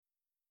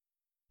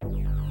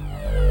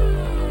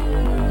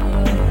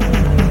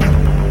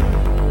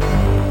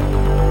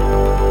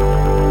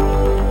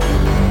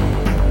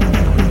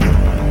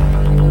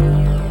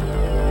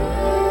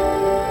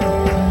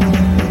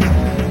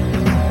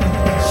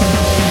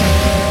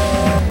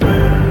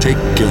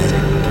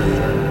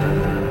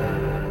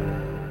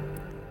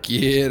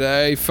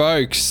G'day,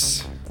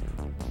 folks.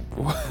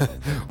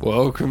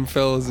 Welcome,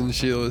 fellas and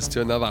Sheilas,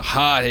 to another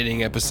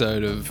hard-hitting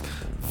episode of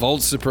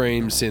Vault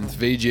Supreme Synth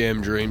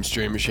VGM Dream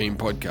Stream Machine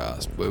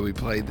podcast, where we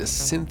play the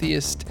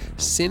synthiest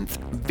synth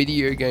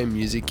video game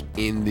music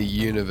in the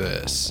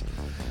universe.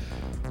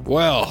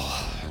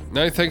 Well,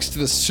 no thanks to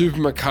the Super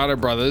Mikado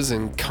brothers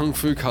and Kung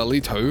Fu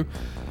Carlito,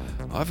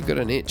 I've got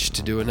an itch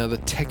to do another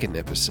Tekken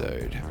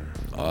episode.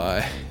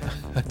 I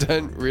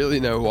don't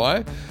really know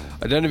why.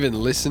 I don't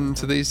even listen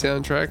to these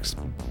soundtracks,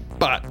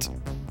 but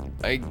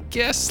I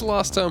guess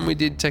last time we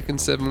did Tekken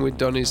 7 with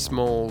Donnie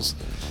Smalls,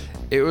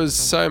 it was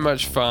so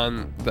much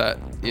fun that,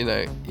 you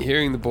know,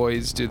 hearing the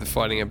boys do the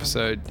fighting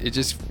episode, it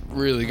just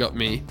really got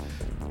me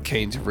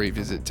keen to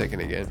revisit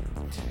Tekken again.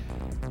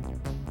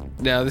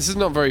 Now, this is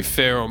not very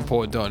fair on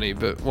poor Donnie,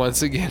 but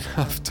once again,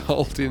 I've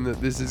told him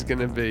that this is going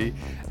to be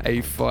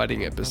a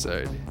fighting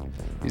episode.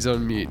 He's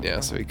on mute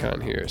now, so he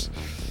can't hear us.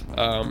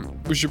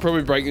 We should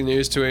probably break the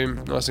news to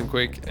him nice and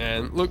quick.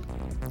 And look,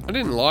 I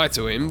didn't lie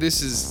to him.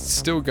 This is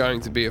still going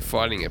to be a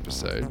fighting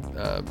episode,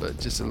 but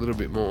just a little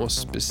bit more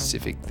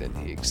specific than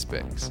he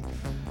expects.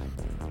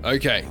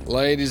 Okay,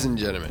 ladies and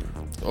gentlemen,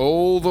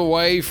 all the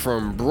way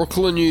from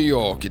Brooklyn, New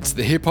York, it's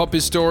the hip-hop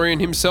historian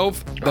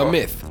himself, the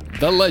myth,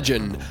 the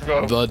legend,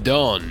 the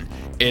Don.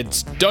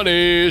 It's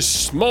Donnie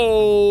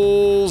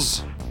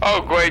Smalls.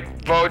 Oh, great,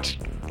 Votes.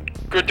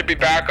 Good to be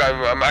back.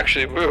 I'm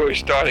actually really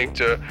starting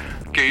to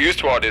get used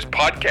to all this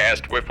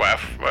podcast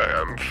whiplash.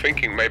 I'm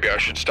thinking maybe I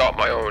should start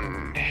my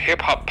own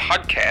hip-hop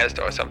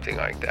podcast or something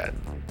like that.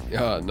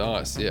 Oh,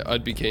 nice. Yeah,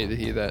 I'd be keen to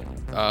hear that.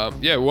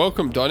 Yeah,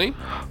 welcome, Donnie.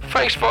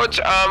 Thanks, Votes.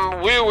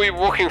 I'm really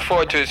looking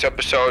forward to this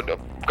episode.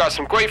 I've got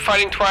some great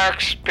fighting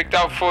tracks picked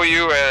out for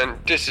you, and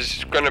this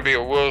is going to be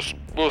a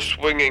real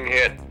swinging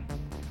hit.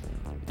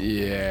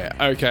 Yeah,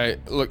 okay.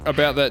 Look,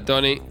 about that,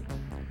 Donnie,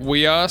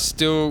 we are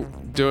still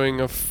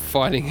doing a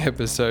fighting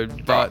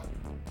episode, but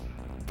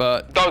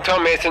don't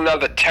tell me it's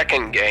another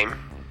Tekken game.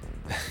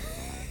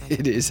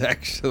 it is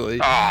actually.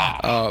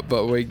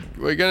 But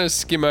we're gonna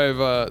skim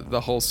over the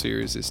whole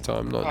series this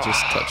time, not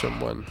just touch on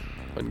one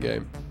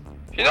game.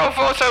 You know,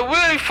 folks, I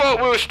really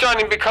thought we were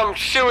starting to become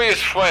serious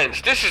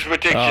friends. This is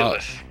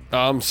ridiculous.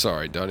 I'm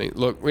sorry, Donnie.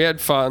 Look, we had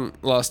fun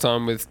last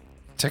time with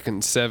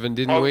Tekken 7,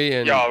 didn't we?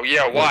 And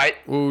right.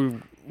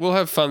 We'll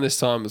have fun this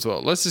time as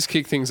well. Let's just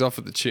kick things off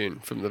with the tune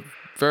from the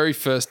very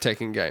first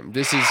Tekken game.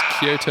 This is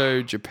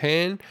Kyoto,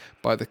 Japan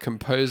by the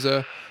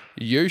composer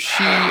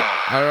Yoshi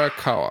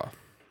Arakawa.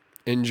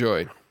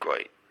 Enjoy.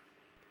 Great.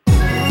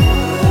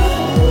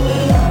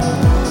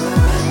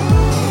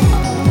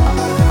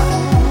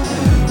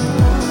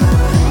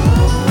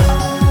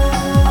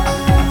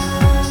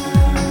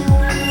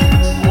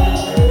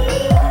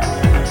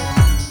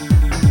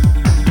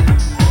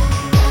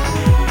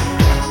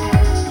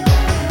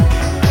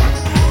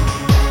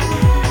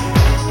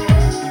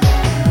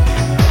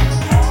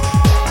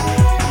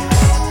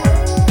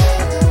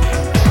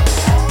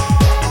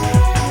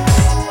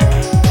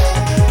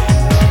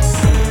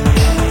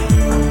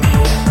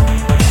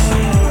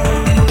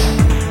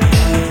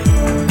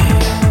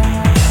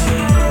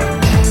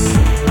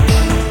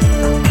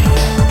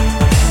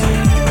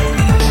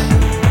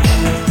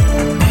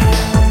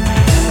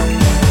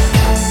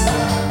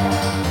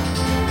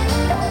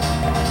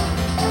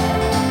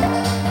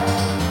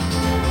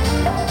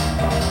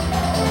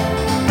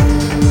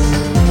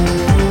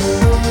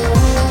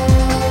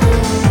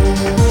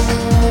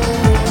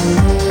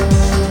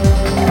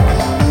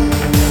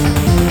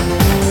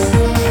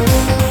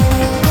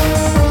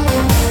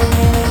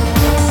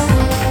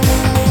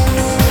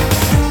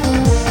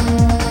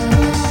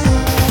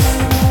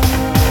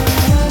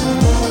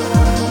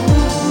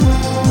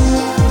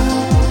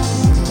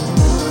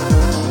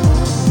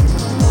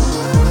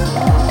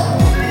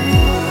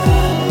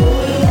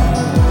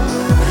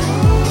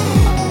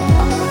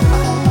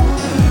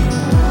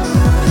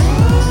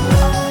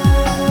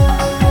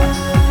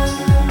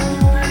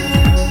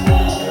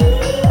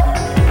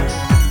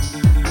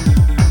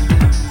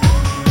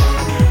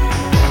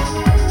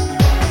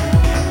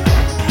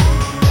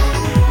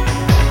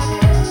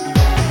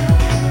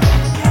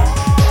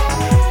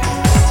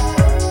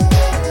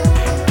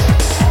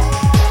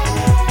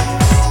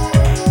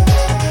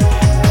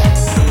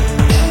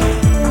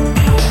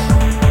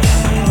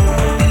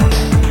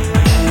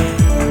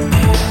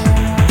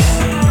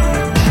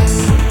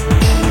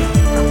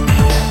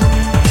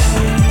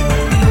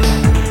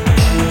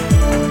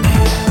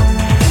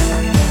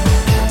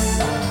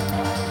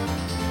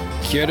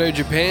 Kyoto,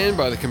 Japan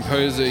by the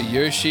composer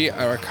Yoshi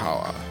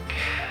Arakawa.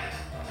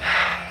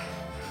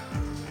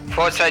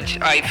 First, I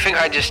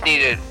think I just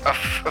needed a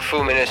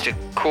few minutes to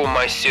cool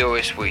my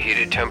seriously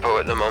heated tempo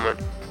at the moment.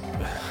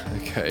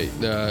 Okay,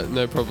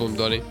 no problem,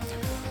 Donnie.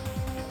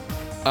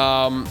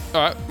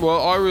 Alright,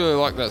 well, I really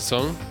like that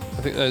song.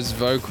 I think those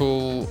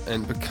vocal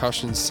and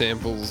percussion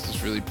samples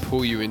just really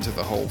pull you into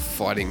the whole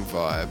fighting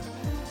vibe.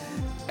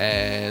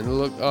 And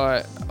look,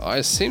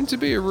 I seem to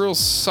be a real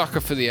sucker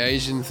for the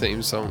Asian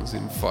theme songs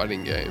in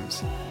fighting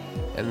games.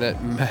 And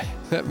that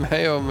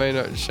may or may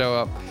not show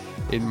up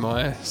in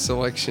my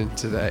selection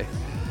today.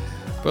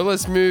 But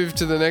let's move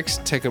to the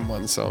next Tekken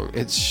 1 song.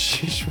 It's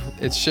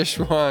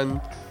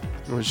Szechuan,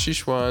 or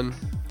Sichuan.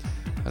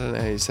 I don't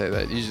know how you say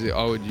that.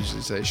 I would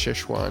usually say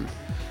Szechuan.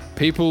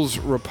 People's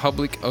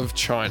Republic of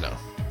China.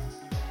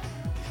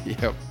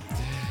 Yep.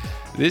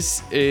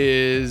 This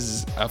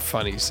is a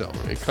funny song.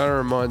 It kind of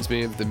reminds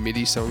me of the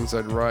MIDI songs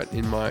I'd write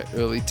in my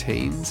early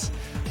teens.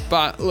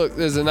 But look,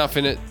 there's enough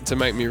in it to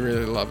make me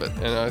really love it.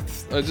 And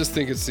I just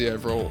think it's the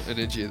overall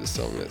energy of the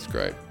song that's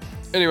great.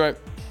 Anyway,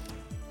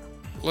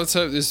 let's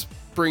hope this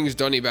brings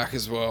Donnie back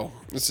as well.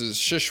 This is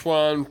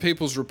Szechuan,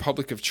 People's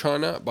Republic of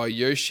China by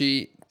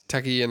Yoshi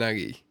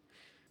Takayanagi.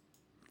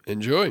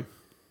 Enjoy.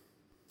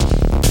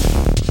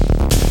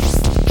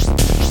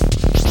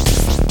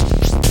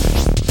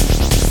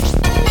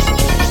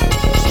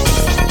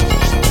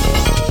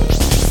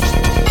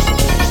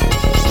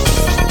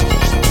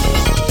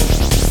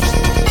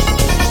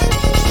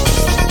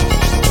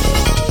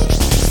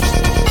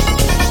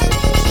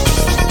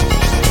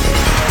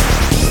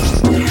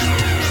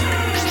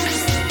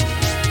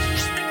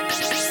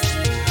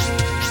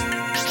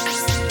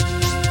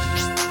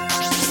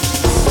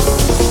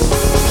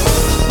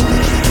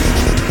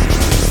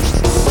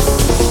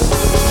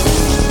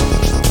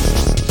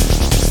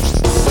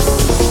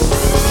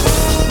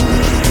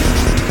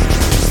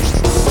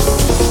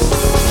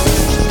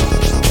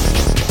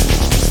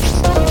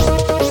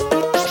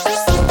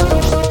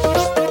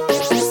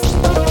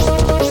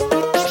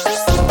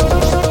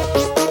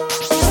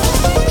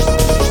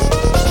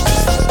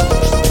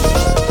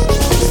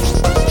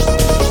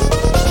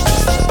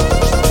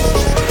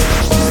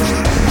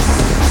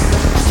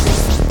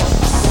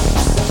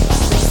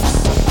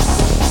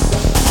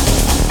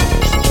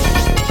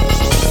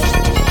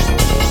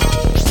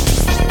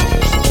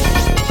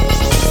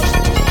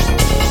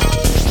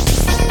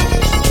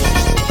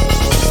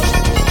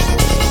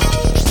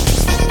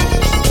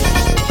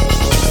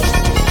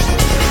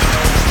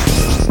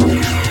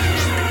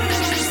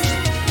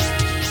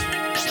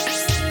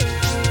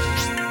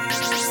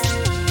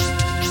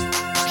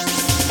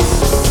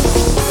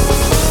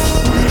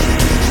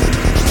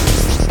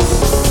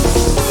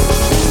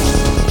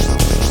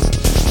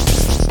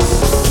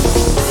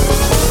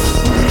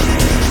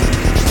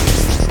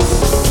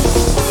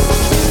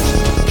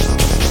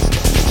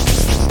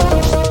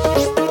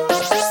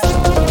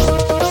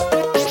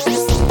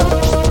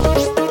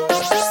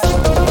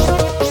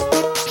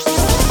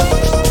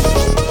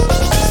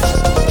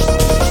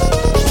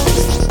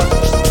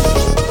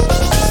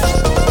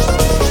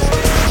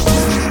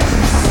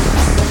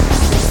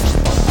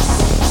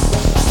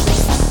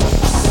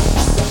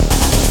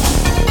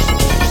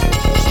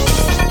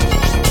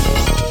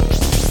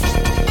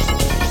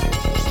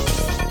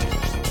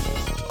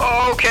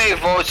 Okay,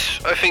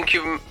 Votes, I think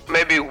you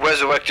maybe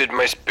resurrected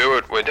my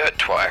spirit with that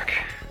twack.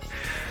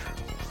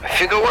 I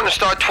think I want to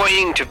start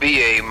training to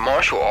be a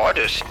martial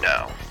artist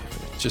now.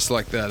 Just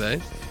like that, eh?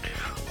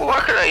 Well,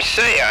 what can I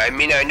say? I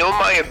mean, I know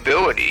my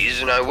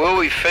abilities, and I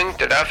really think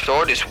that after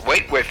all this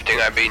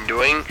weightlifting I've been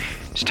doing,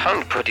 it's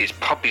time to put these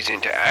puppies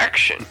into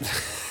action.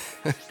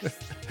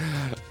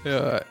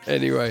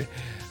 Anyway,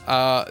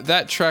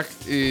 that track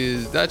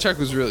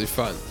was really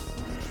fun.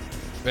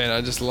 Man, I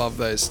just love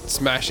those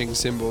smashing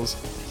cymbals.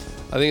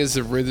 I think it's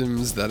the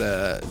rhythms that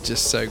are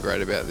just so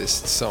great about this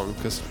song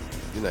because,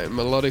 you know,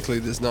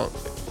 melodically there's not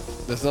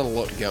a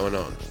lot going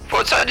on.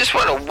 But I just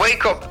want to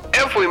wake up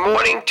every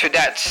morning to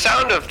that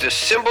sound of the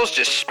cymbals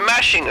just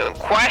smashing and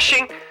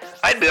crashing.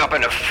 I'd be up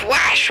in a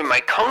flash with my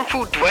kung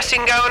fu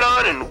dressing gown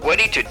on and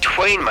ready to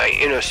train my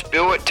inner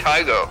spirit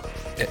tiger.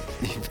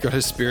 You've got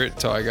a spirit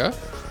tiger?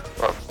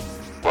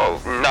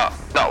 Well,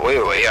 not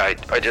really.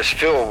 I just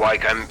feel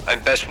like I'm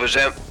best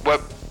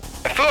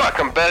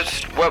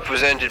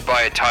represented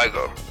by a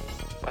tiger,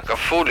 like a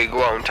fully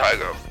grown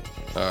tiger.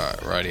 All right,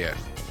 rightio.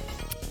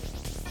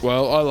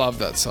 Well, I love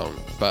that song,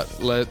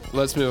 but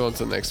let's move on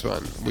to the next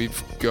one.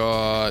 We've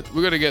got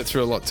to get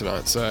through a lot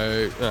tonight.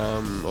 So,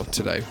 or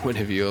today,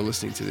 whenever you're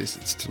listening to this,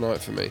 it's tonight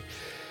for me.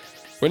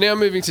 We're now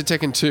moving to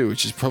Tekken 2,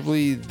 which is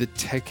probably the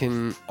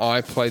Tekken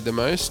I played the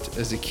most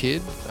as a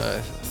kid. I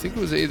think it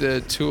was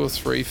either 2 or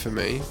 3 for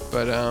me,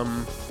 but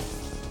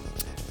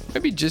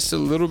maybe just a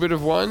little bit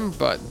of 1,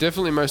 but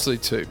definitely mostly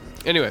 2.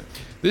 Anyway,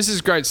 this is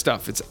great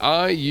stuff. It's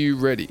Are You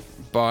Ready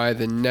by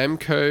the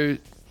Namco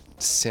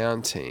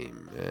Sound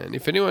Team. And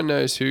if anyone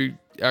knows who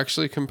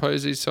actually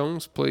composed these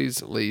songs,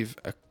 please leave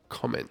a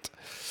comment.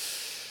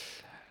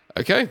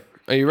 Okay,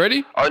 are you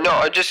ready? Oh no,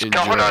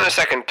 hold on a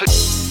second.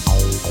 Please.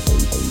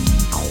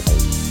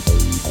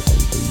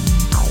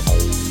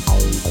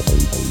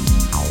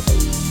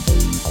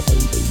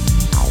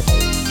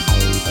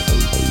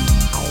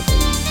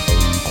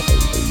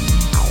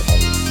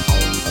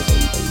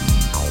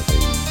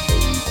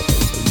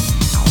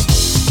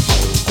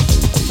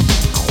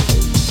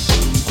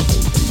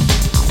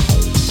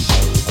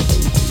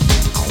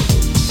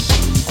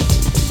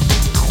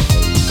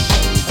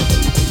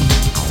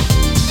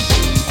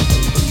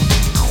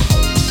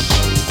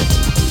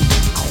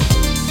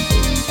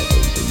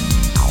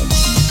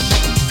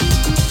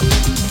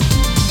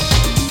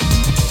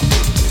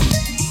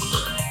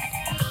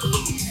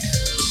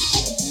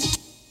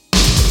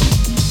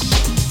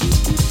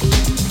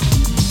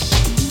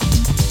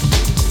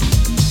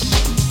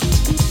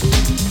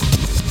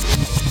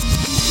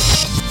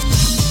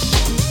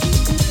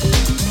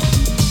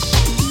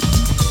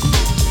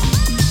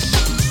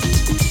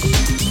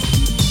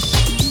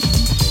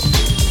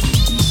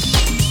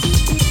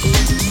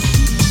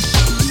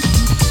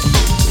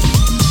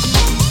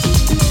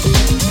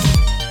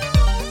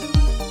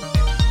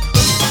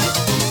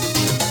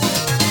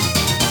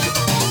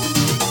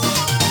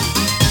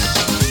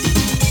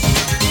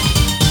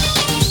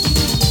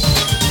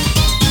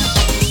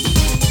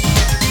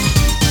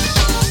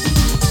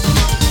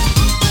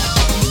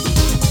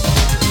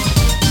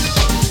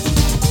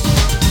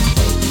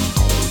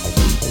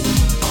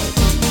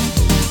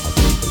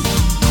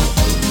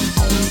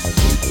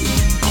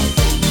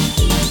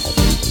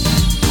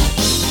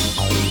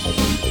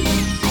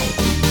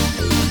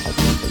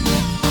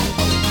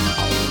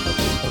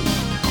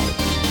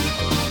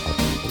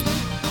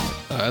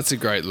 That's a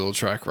great little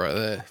track right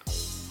there.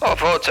 Oh,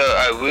 folks,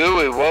 I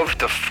really love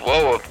the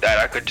flow of that.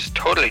 I could just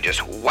totally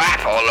just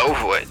whap all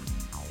over it.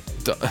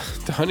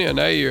 Donnie, I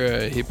know you're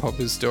a hip hop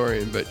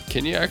historian, but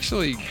can you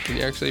actually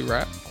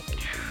rap?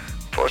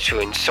 Folks, you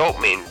insult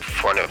me in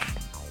front of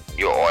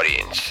your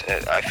audience.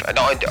 I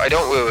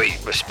don't really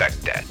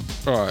respect that.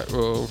 All right.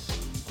 Well,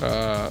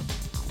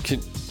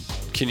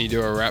 can you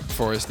do a rap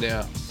for us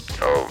now?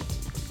 Oh,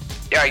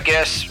 yeah. I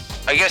guess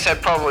I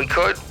probably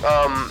could.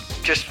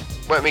 Just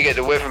let me get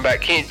the rhythm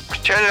back. Can you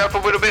turn it up a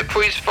little bit,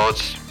 please,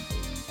 folks?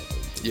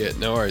 Yeah,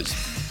 no worries.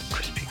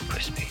 Crispy.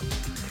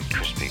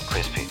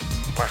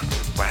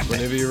 Whap it.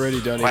 Whenever you're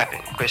ready, Donnie. Whap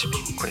it. Crispy.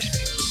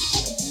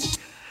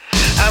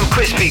 I'm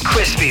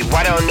crispy,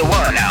 right on the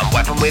one. I'm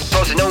whapping with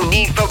balls and no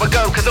need for a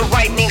gun, cause I'm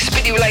lightning,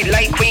 spitty like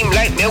light cream,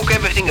 light milk.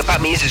 Everything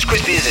about me is as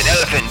crispy as an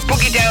elephant.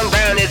 Boogie down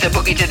brown as a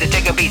boogie to the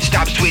techno beat.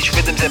 Stop, switch,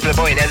 rhythms and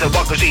flamboyant as I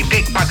walk the street.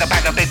 Pick, pocket,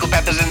 pack of pickled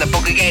peppers in the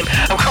boogie game.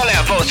 I'm calling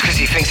out votes cause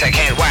he thinks I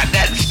can't whap.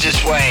 That's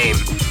just lame.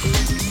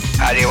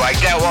 How do you like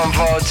that one,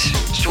 votes?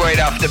 Straight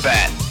off the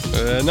bat.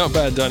 Not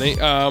bad, Donnie.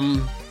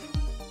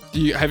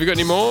 Have you got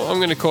any more? I'm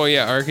going to call you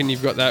out. I reckon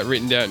you've got that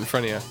written down in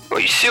front of you. Well,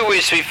 you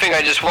seriously think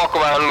I just walk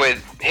around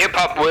with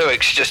hip-hop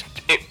lyrics just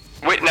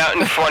written out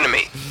in front of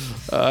me?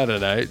 I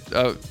don't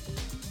know.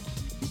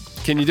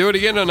 Can you do it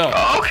again or not?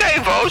 Okay,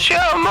 Vols,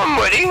 yeah, I'm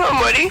ready.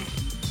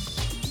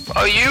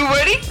 Are you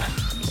ready?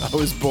 I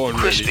was born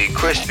crispy.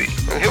 ready.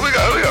 Here we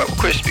go.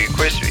 Crispy.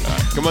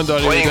 Right, come on,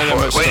 Donnie.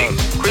 Waiting.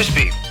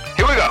 Crispy.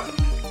 Here we go.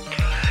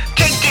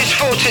 Take this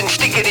force and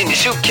stick it in the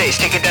suitcase.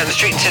 Take it down the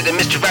street and say to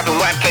Mr. Rapping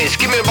White Face.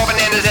 Give me a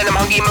bananas and a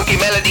hungry monkey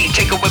melody.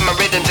 Take it with my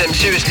rhythms and I'm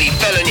seriously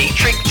felony.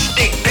 Trick,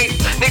 stick, pick,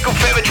 nickel,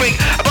 feather, twig.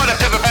 I bought a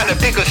pepper pound of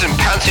pickles and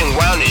pouncing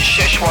round in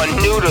Szechuan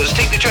noodles.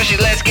 Take the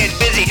trusty, let's get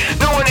busy.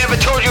 No one ever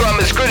told you I'm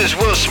as good as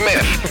Will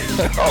Smith.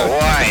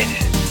 Alright.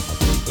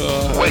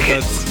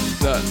 Wicked.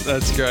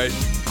 That's great.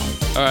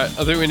 Alright,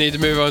 I think we need to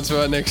move on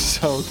to our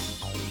next song.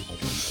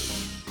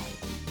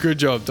 Good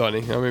job,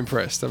 Donnie. I'm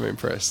impressed.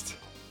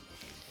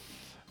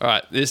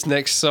 Alright, this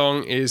next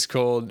song is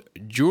called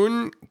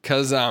Jun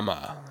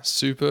Kazama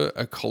Super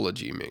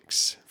Ecology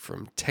Mix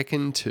from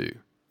Tekken 2.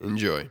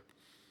 Enjoy.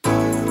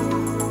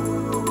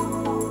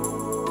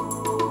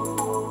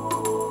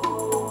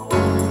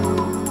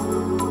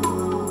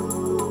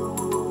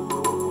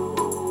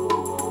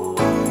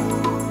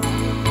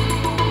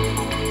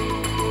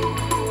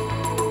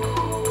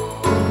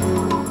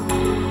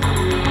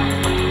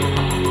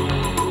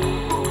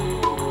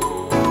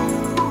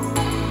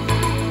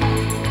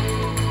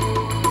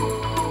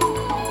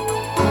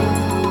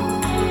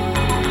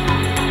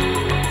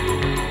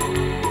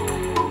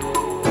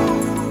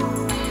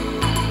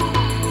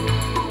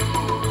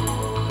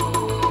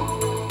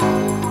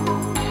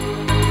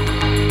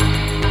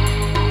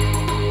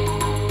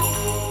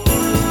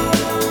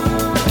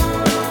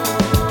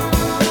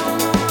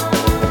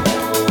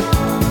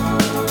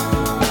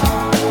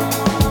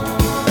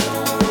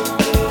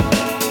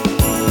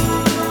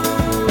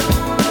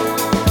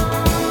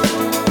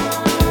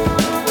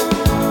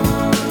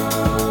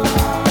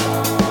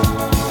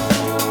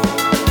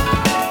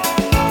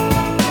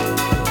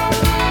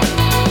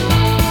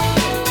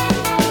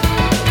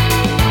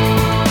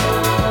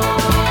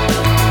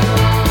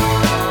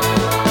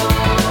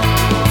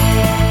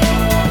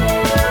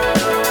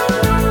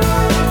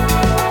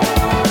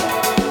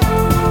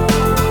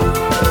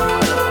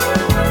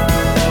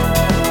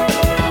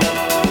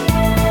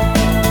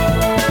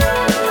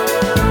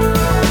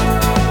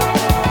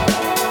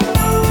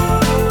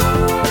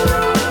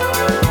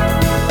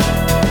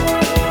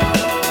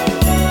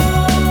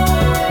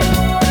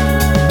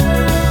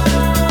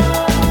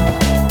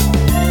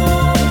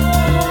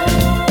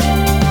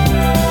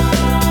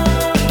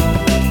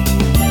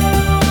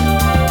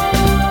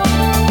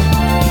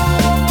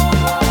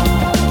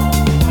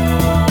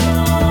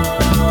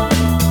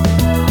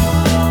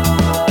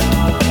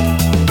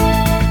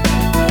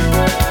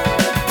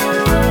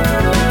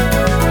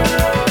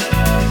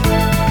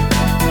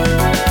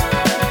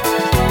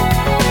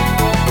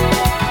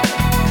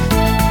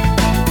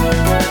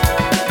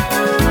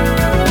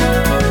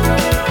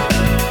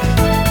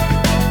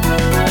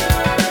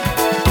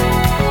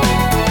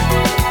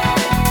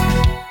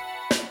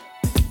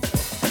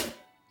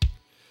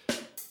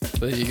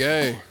 There you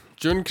go.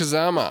 Jun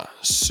Kazama,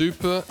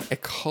 Super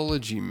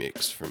Ecology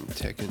Mix from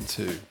Tekken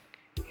 2.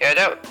 Yeah,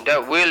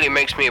 that really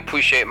makes me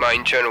appreciate my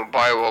internal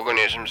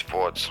bioorganisms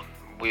thoughts.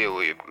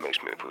 Really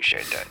makes me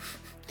appreciate that.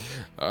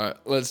 Alright,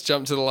 let's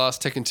jump to the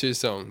last Tekken 2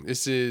 song.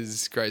 This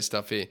is great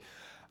stuff here.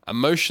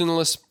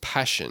 Emotionless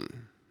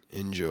Passion.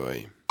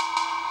 Enjoy.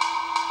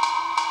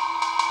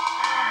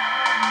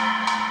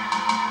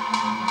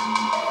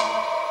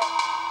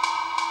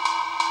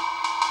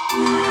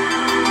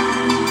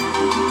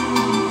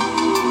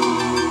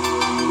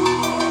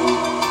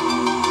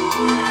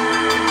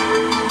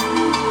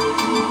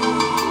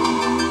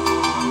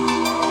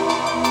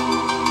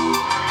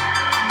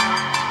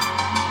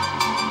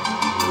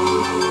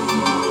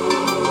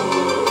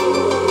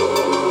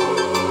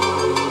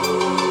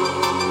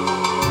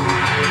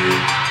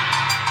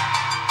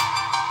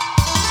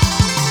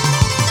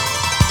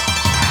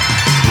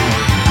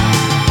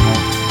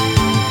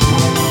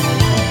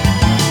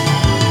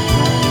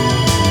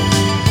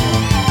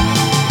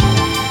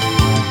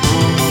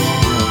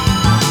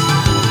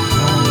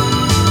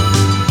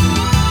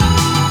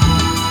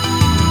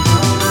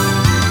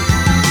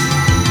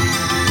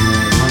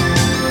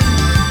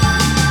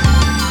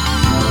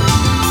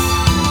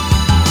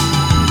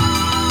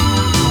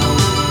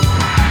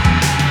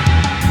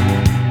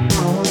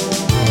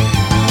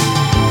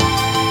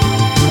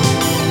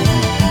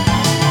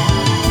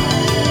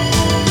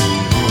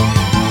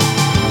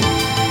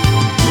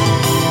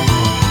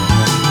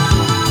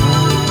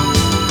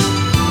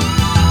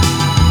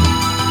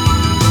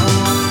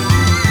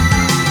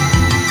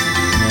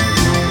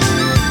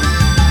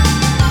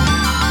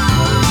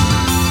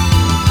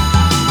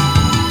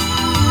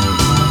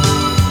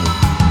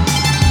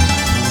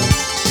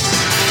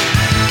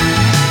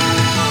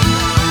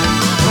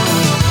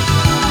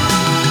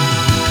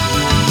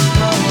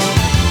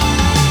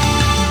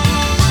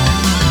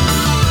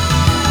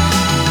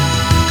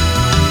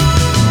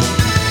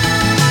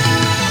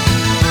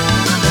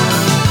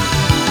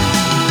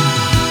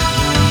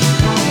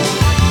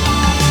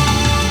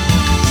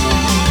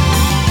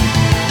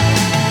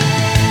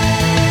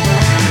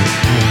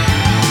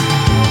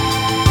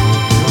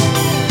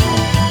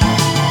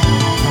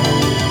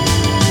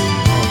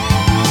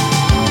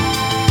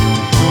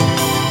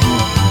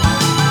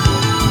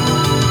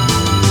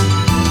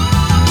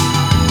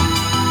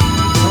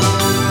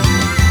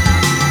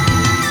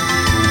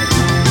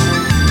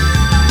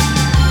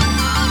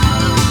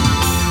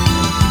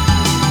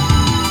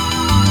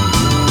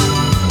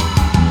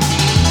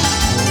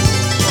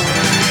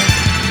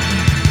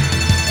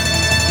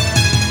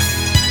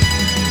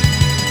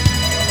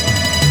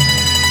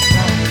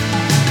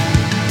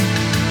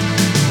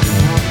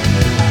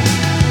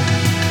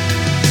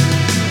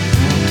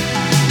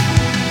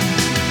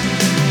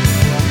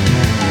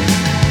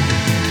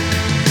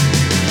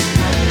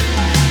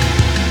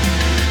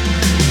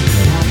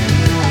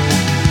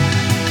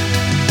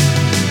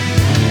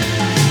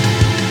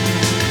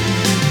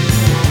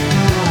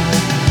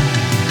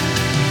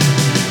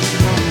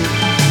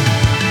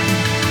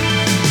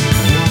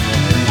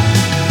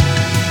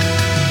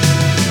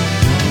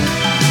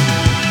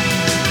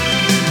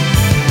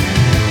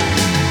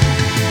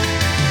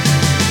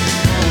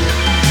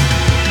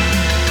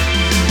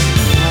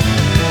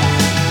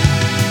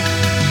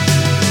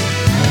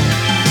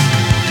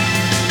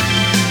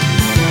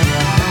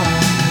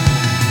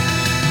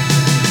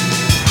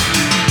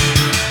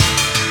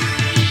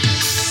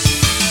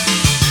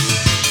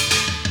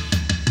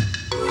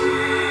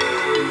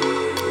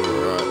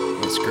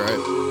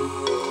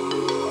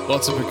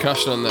 lots of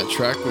percussion on that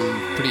track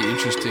and pretty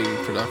interesting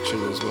production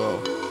as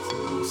well.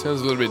 So it sounds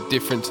a little bit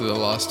different to the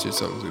last two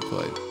songs we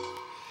played.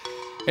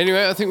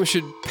 Anyway, I think we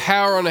should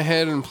power on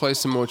ahead and play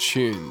some more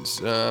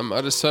tunes.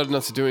 I decided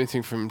not to do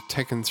anything from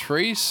Tekken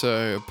 3,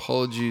 so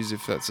apologies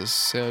if that's a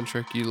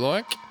soundtrack you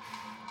like.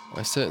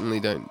 I certainly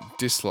don't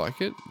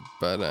dislike it,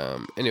 but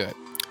anyway,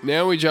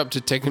 now we jump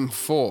to Tekken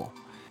 4.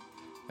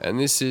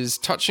 And this is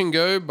Touch and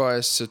Go by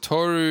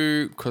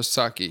Satoru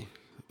Kosaki.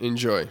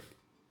 Enjoy.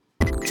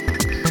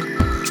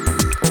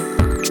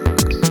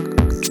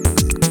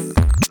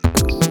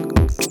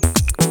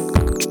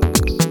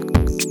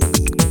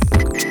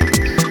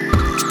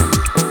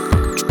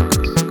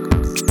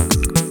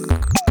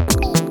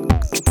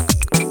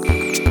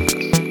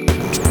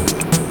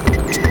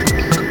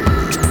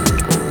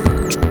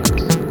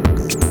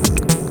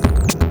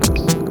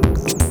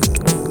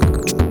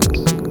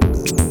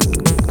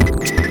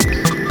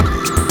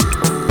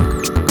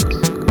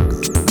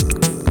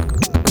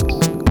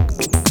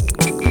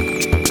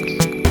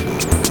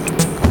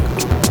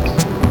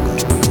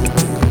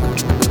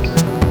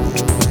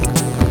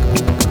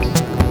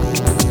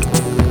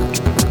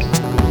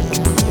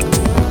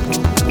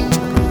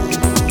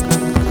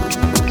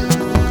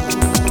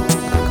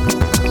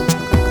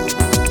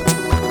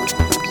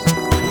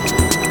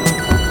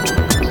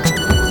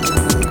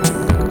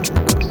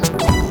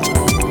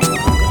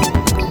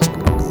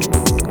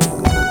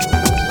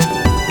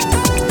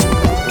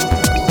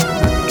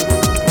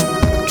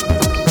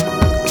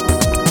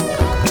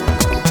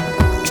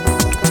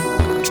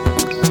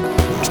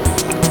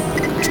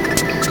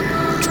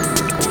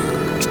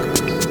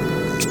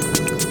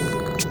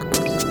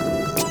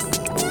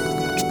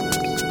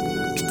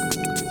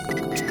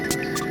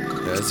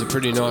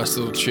 Pretty nice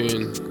little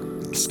tune.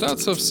 It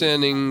starts off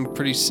sounding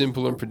pretty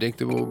simple and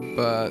predictable,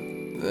 but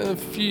a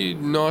few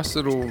nice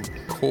little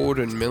chord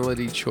and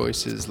melody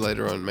choices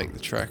later on make the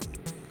track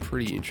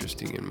pretty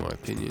interesting in my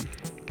opinion.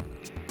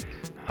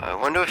 I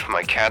wonder if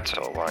my cat's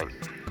all right.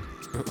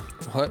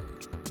 What?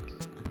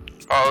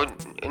 Oh,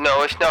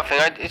 no, it's nothing.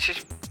 It's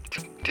just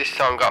this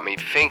song got me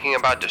thinking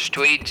about the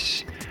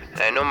streets,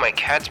 and I know my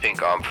cat's been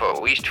gone for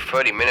at least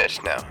 30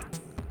 minutes now.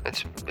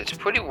 It's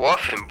pretty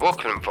rough in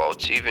Brooklyn,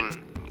 folks,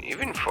 even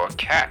for a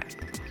cat.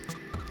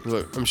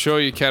 Look, I'm sure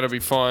your cat will be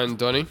fine,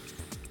 Donnie.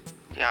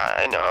 Yeah,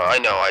 I know.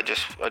 I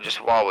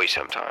just worry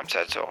sometimes,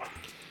 that's all.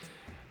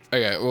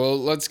 Okay, well,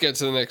 let's get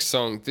to the next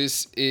song.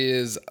 This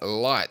is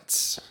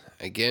Lights,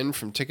 again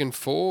from Tekken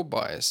 4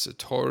 by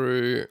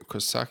Satoru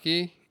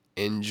Kosaki.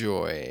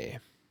 Enjoy.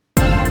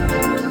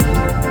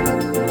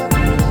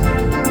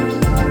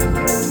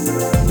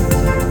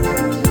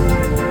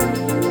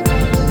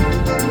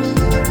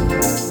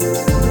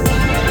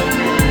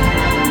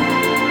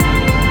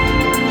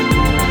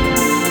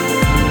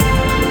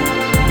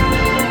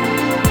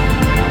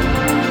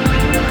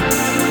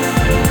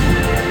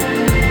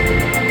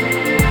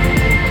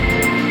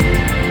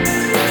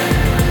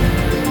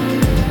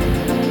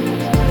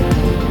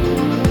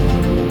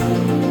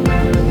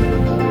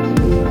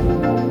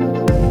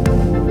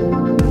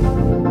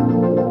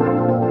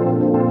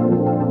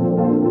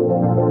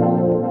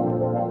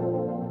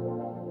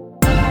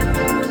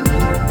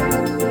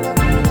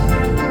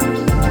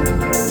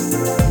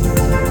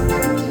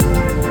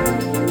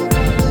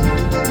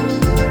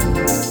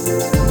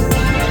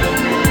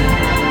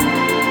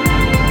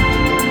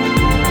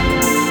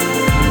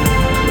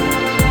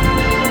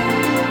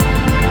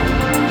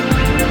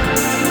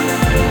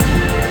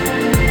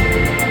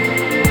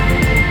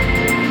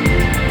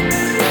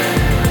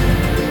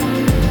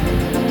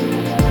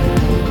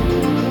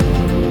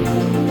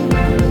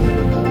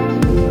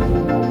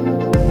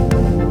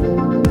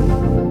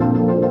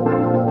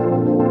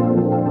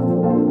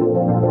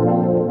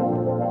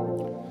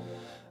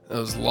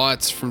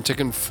 Lights from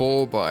Tekken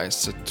 4 by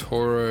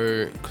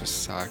Satoru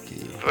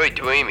Kosaki. Very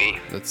dreamy.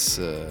 That's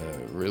a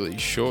really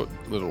short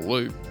little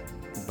loop,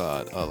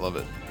 but I love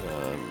it.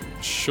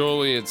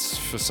 Surely it's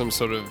for some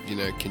sort of,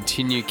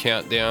 continue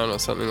countdown or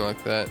something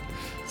like that.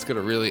 It's got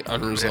a really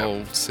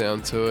unresolved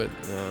sound to it.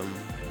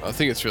 I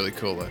think it's really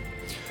cool though.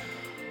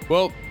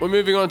 Well, we're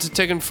moving on to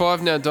Tekken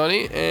 5 now,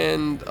 Donnie,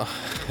 and I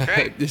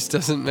hope this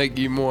doesn't make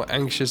you more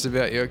anxious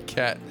about your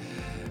cat.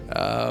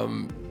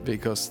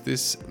 Because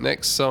this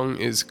next song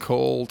is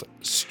called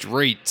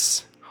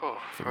Streets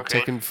from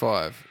Tekken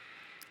 5.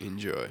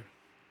 Enjoy.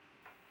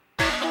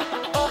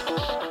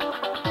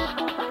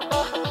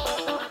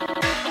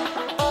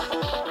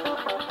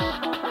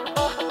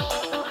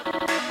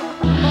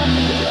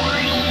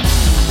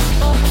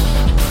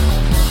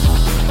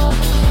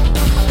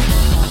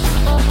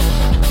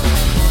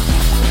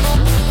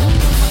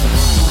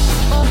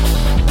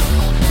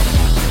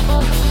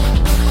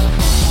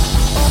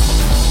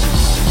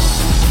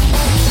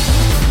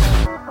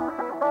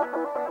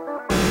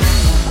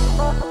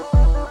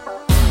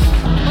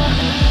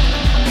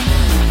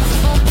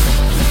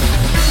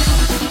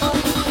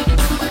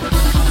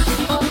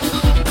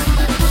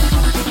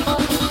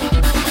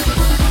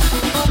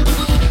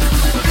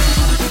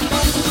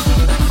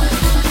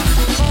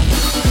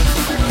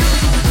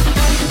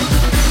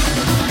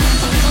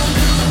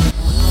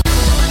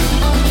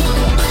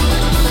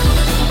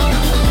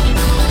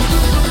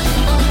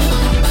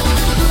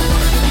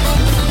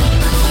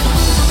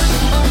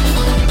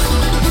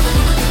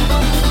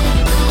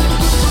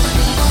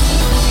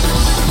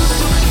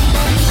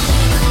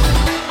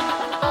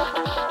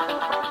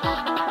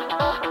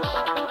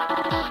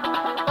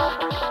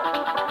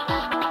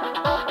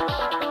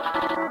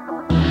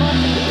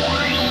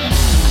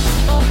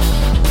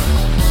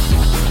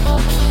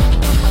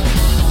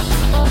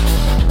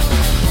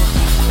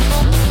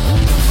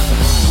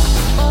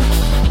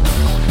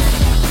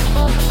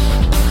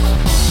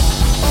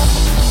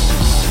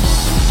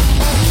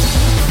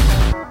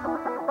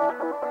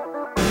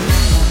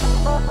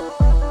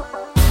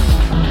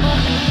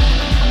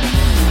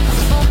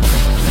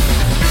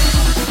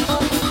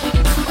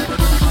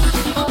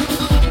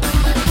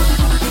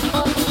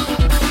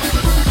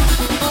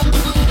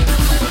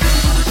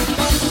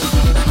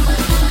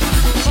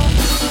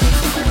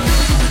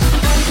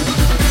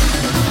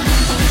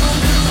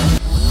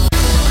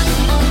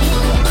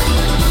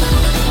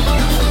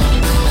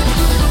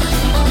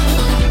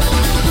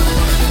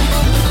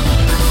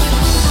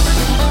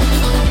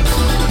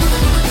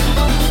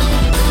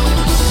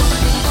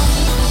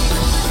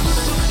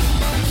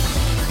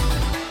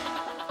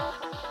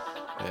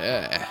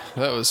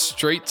 was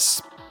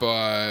Streets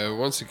by,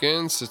 once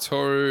again,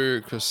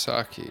 Satoru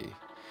Kosaki.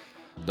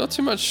 Not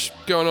too much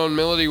going on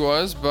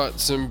melody-wise, but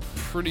some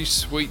pretty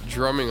sweet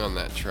drumming on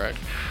that track.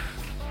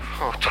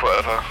 Oh,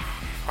 Trevor.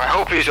 I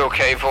hope he's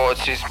okay,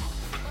 Vods. He's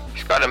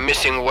got a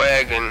missing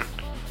leg and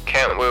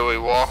can't really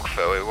walk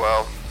very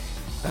well.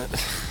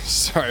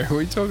 Sorry, are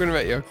we talking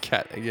about your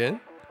cat again?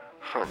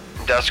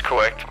 That's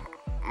correct.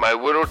 My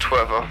little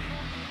Trevor.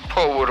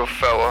 Poor little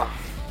fella.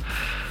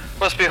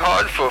 Must be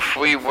hard for a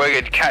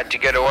three-legged cat to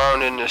get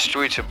around in the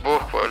streets of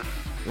Brooklyn.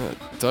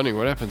 Donnie,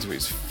 what happened to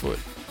his foot?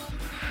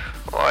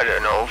 Oh, I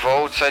don't know,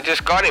 Volts. I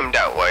just got him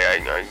that way.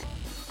 I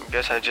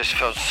guess I just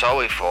felt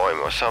sorry for him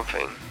or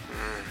something.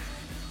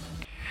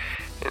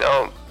 You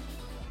know,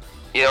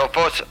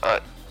 Volts,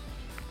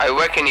 I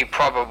reckon he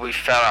probably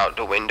fell out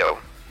the window.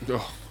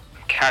 Oh.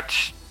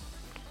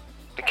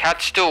 The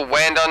cats still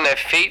land on their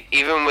feet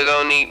even with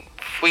only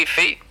 3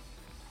 feet?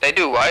 They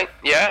do, right?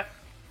 Yeah?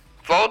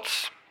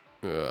 Volts?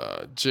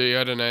 Gee,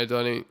 I don't know,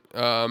 Donnie.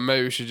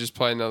 Maybe we should just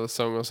play another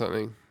song or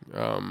something.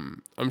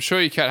 I'm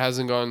sure your cat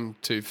hasn't gone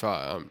too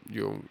far.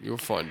 You'll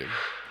find him.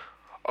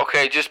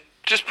 Okay, just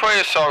play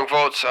a song,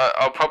 Volts.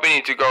 I'll probably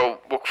need to go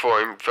look for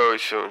him very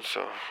soon.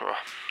 So,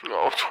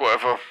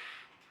 whatever.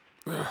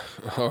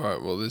 All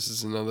right. Well, this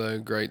is another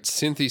great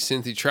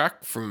synthy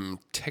track from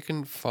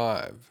Tekken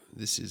 5.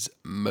 This is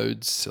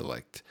Mode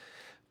Select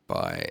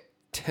by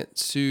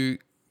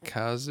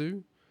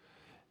Tetsukazu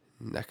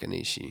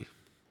Nakanishi.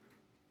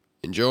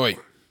 Enjoy.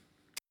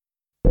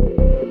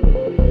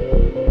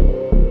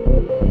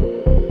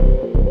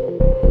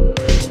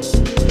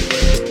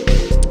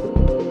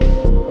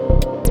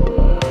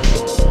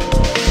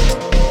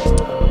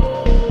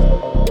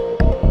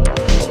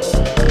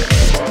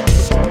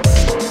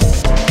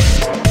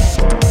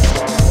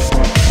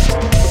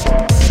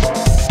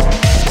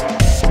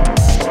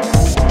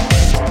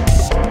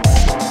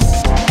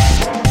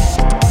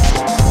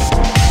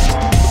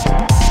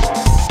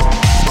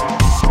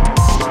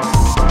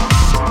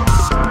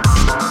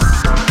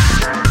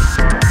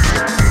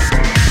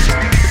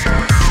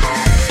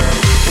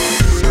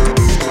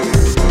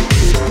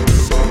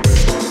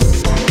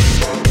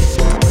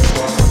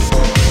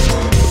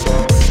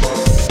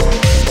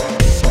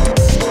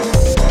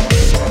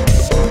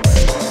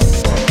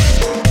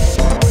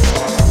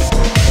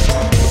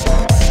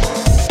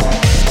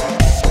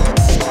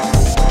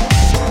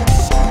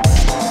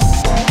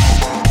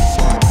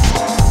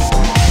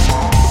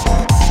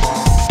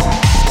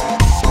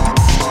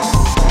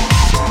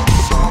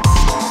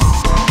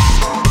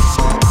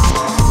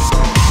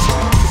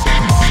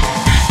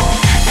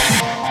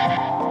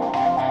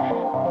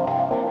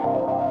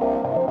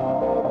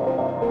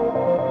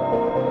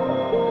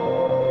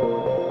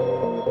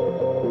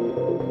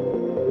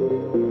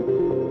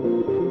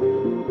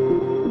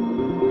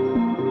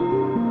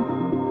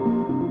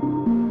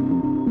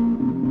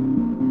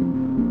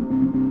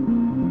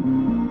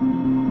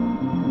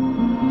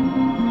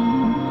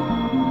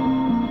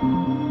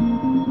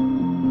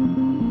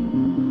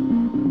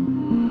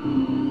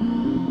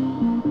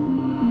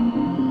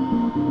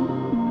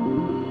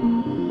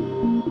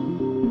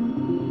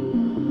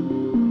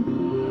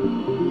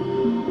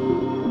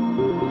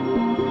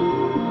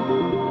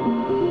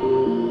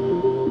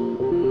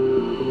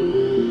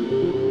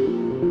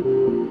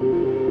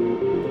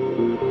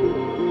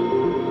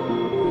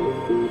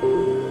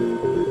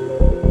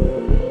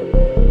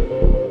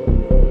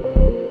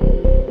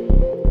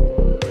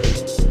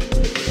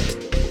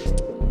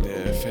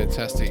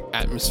 Fantastic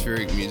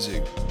atmospheric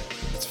music.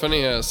 It's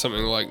funny how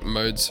something like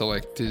Mode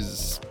Select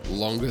is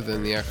longer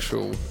than the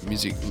actual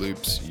music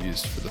loops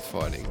used for the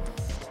fighting.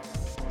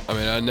 I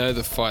mean, I know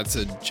the fights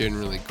are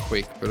generally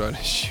quick, but I'd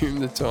assume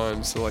the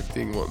time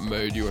selecting what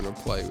mode you want to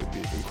play would be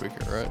even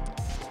quicker, right?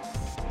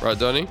 Right,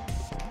 Donnie?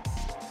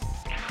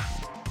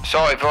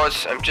 Sorry,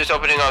 boss. I'm just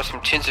opening up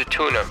some tins of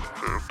tuna,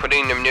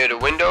 putting them near the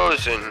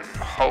windows, and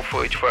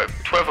hopefully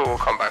Trevor will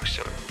come back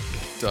soon.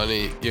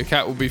 Donnie, your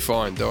cat will be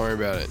fine. Don't worry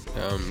about it.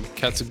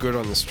 Cats are good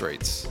on the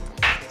streets.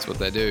 That's what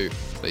they do.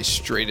 They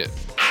street it.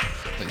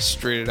 They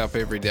street it up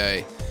every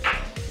day.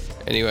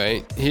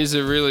 Anyway, here's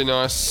a really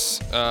nice,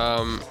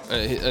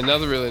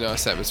 another really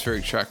nice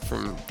atmospheric track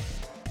from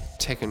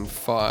Tekken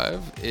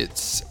 5.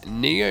 It's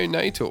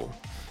Neonatal.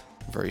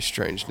 Very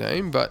strange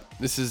name, but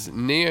this is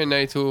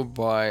Neonatal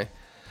by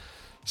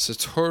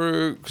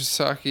Satoru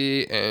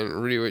Kosaki and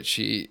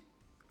Ryuichi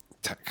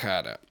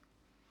Takada.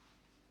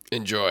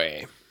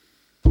 Enjoy.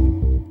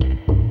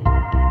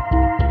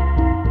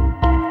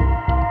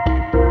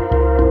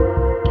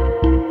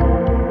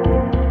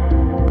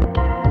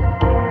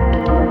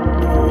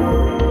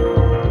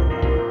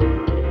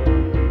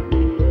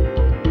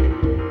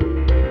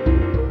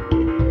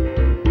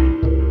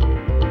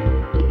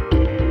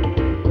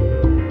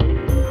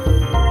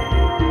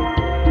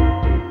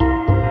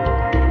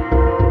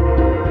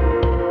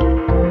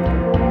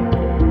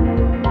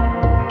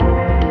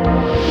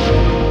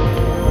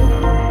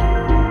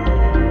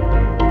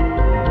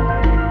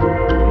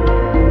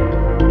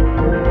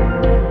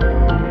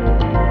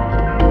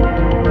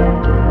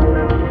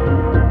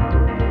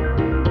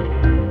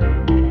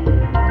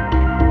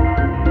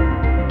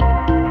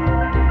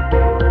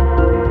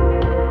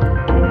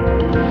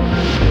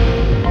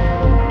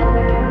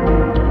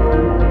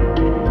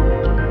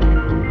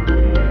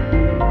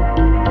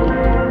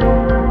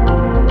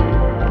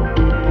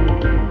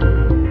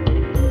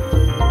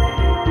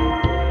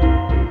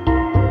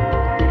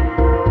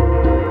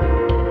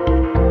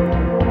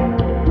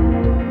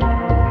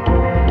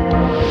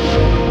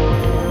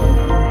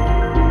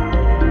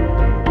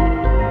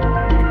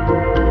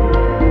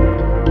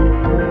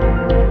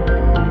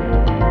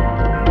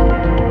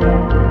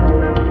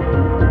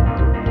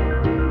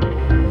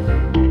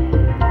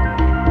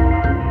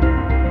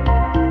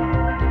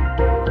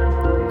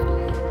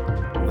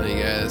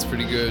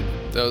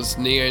 was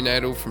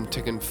Neonatal from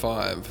Tekken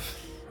 5.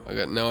 I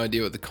got no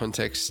idea what the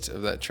context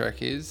of that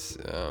track is.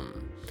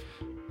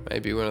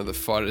 Maybe one of the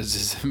fighters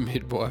is a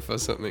midwife or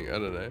something. I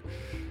don't know.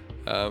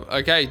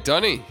 Okay,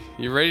 Donnie,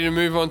 you ready to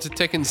move on to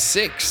Tekken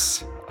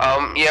 6?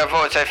 Yeah,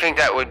 Votes. I think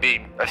that would be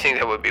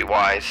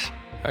wise.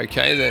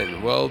 Okay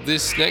then. Well,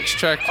 this next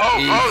track is.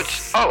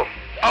 Votes. Oh,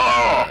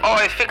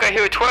 I think I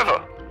hear a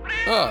Trevor.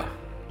 Oh,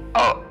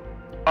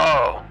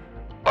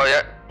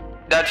 yeah.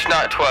 That's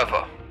not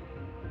Trevor.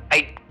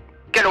 Hey,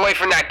 get away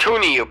from that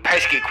tuner, you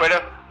pesky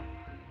critter.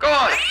 Go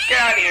on, get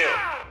out of here.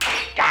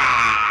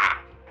 Gah!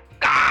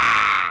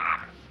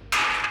 Gah!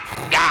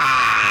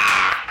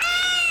 Gah!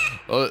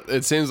 Well,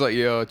 it seems like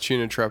your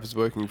tuna trap is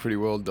working pretty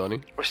well,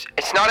 Donnie.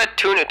 It's not a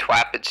tuna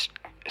trap. It's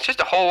just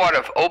a whole lot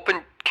of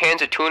open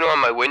cans of tuna on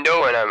my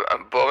window, and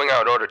I'm blowing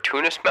out all the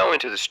tuna smell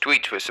into the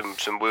streets with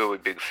some really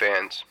big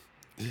fans.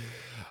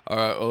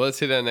 Alright, well, let's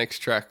hit our next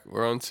track.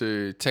 We're on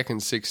to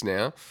Tekken 6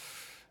 now.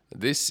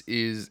 This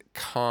is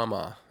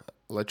Karma,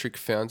 Electric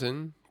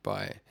Fountain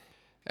by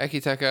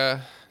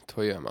Akitaka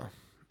Toyama.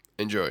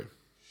 Enjoy.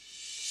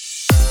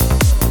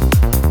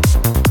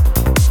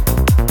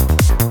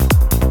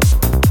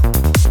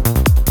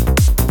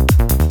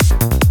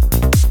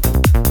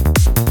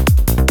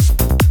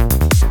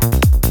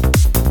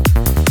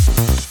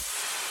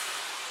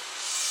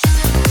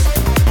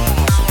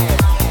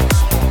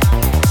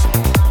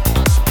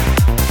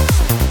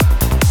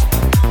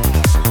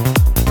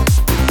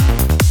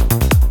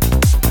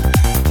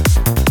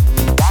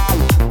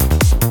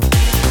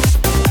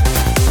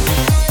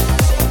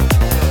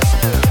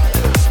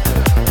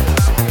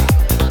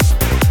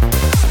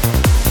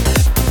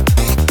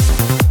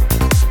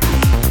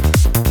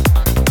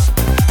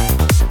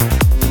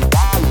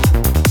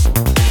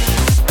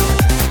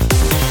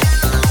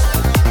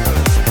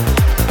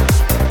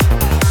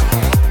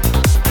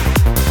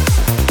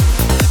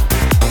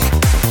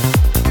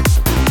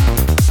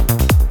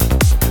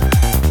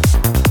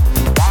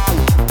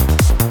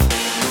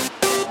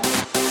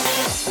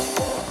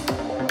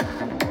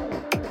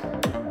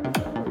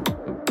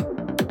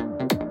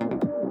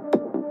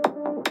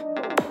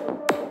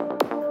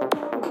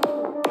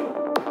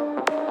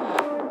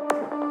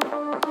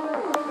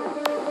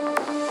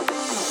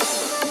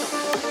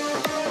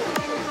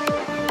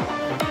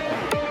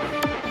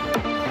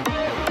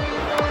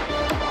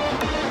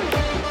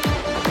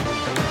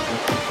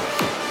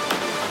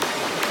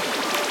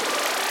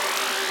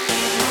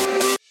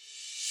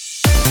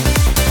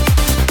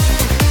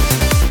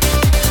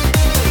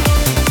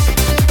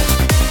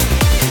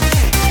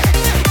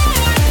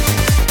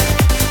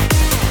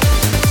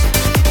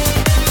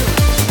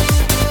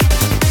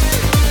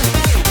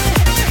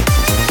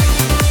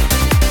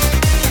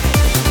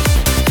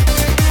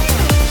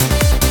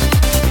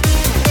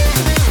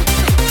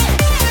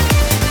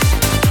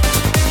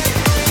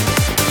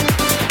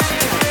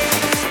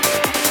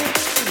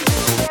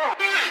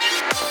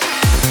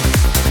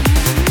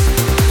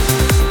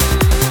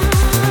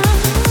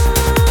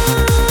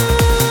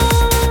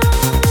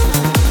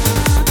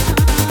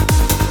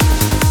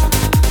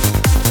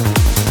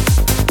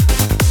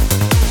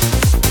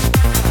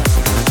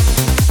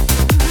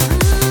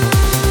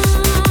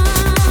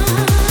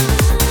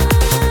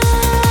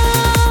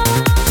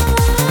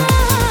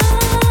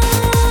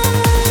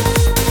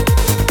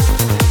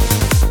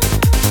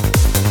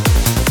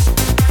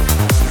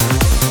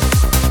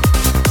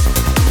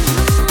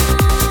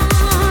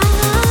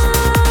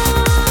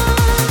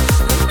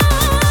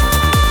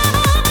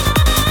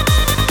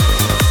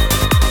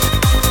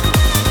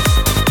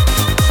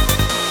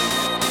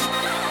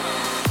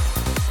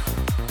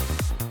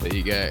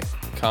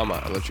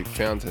 Karma, Electric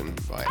Fountain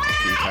by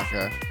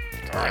Akitaka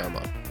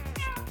Toyama.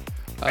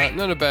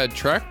 Not a bad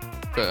track,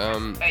 but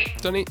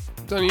Donnie,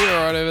 you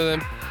alright over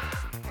there?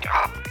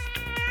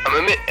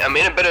 I'm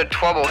in a bit of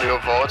trouble here,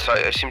 Volts.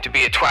 I seem to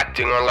be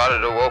attracting a lot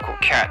of the local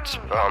cats.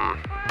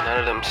 None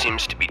of them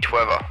seems to be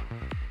Trevor.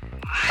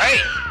 Hey!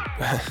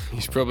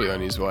 He's probably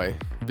on his way.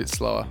 A bit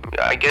slower.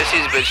 I guess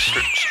he's a bit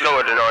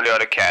slower than all the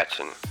other cats.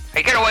 And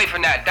hey, get away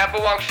from that. That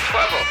belongs to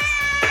Trevor.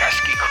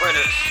 Pesky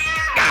critters.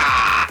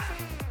 Gah!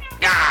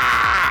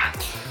 Gah!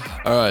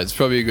 Alright, it's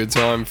probably a good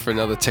time for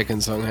another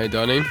Tekken song, hey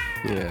Donnie?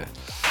 Yeah.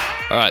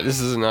 Alright, this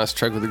is a nice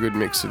track with a good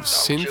mix of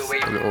synth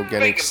and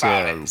organic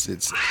sounds.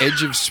 It's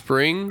Edge of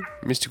Spring,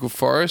 Mystical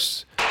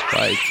Forest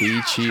by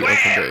Kiichi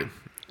Okabe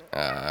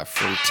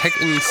from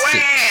Tekken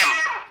 6.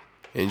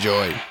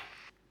 Enjoy.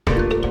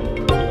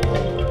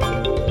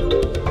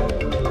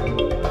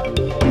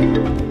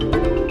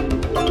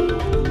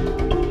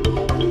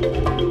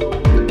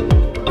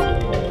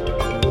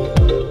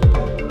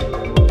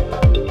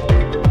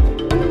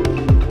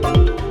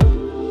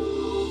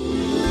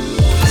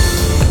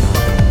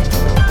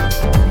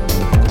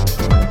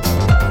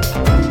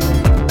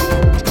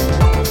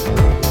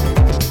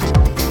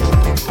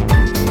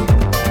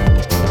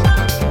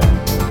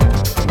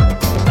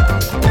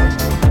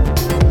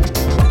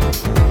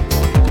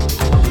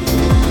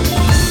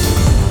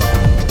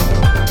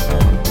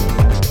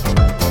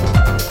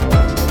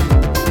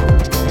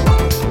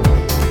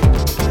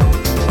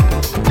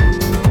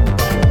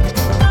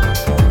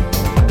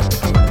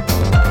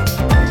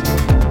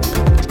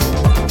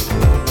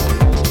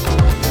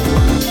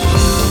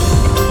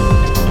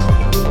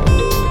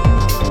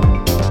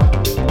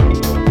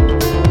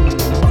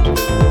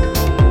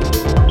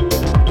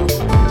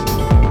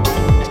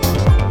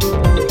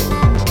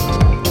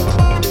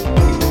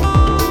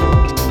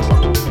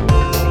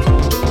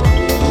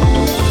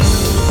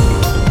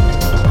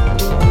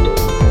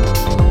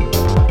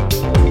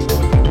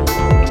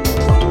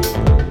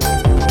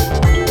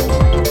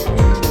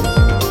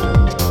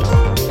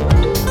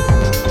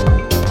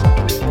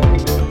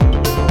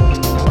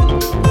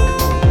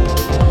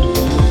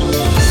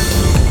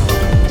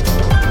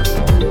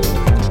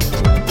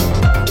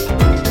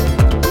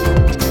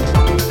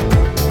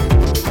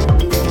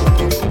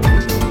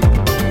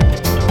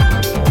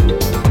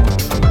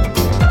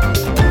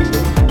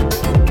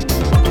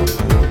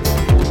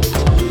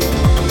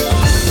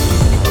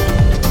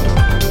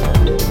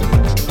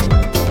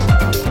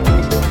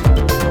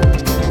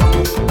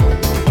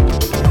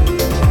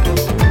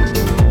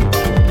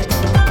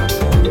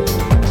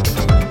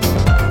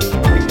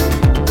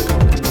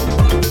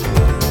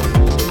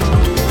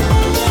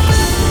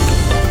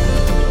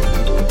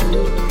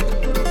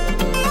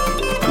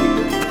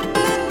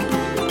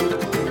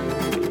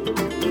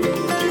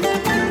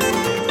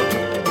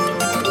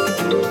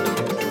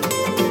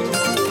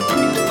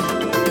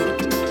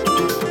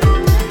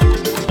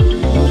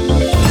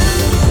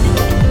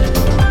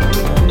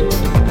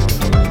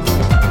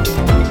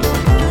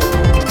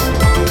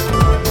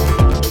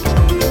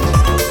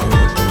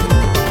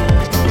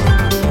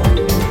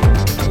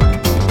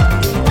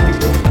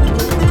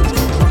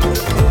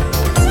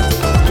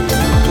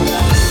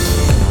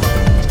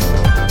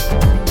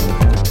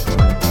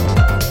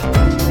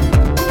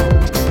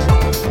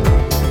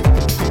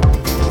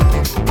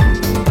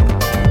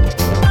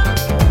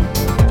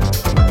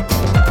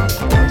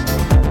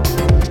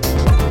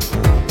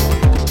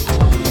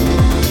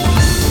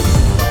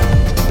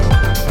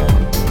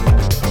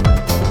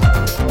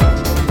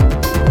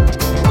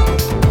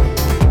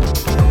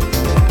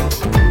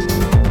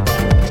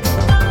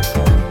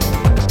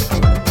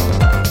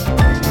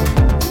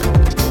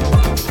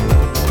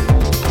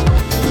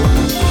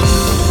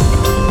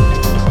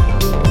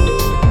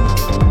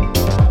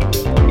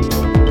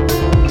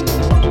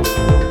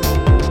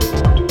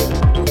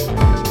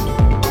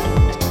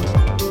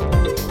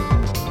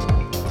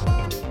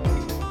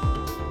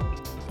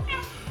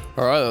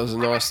 Alright, that was a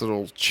nice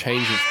little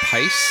change of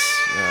pace.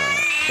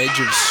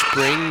 Edge of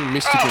Spring,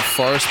 Mystical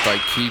Forest by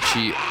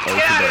Kiichi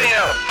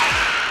Okubo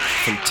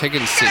from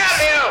Tekken 6.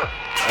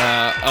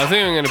 I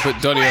think I'm going to put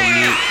Donnie on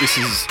mute. This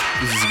is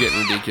getting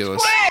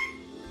ridiculous.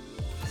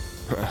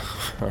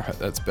 Alright,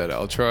 that's better.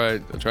 I'll try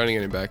to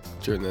get him back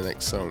during the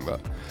next song, but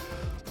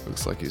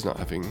looks like he's not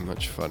having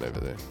much fun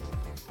over there.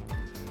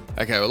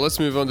 Okay, well, let's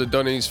move on to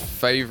Donnie's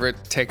favourite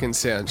Tekken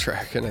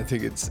soundtrack, and I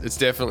think it's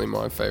definitely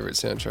my favourite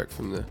soundtrack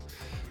from the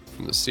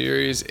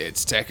series.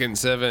 It's Tekken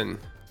 7.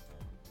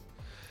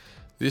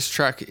 This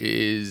track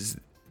is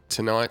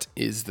Tonight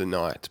is the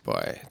Night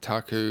by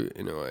Taku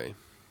Inoue.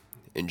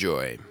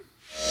 Enjoy.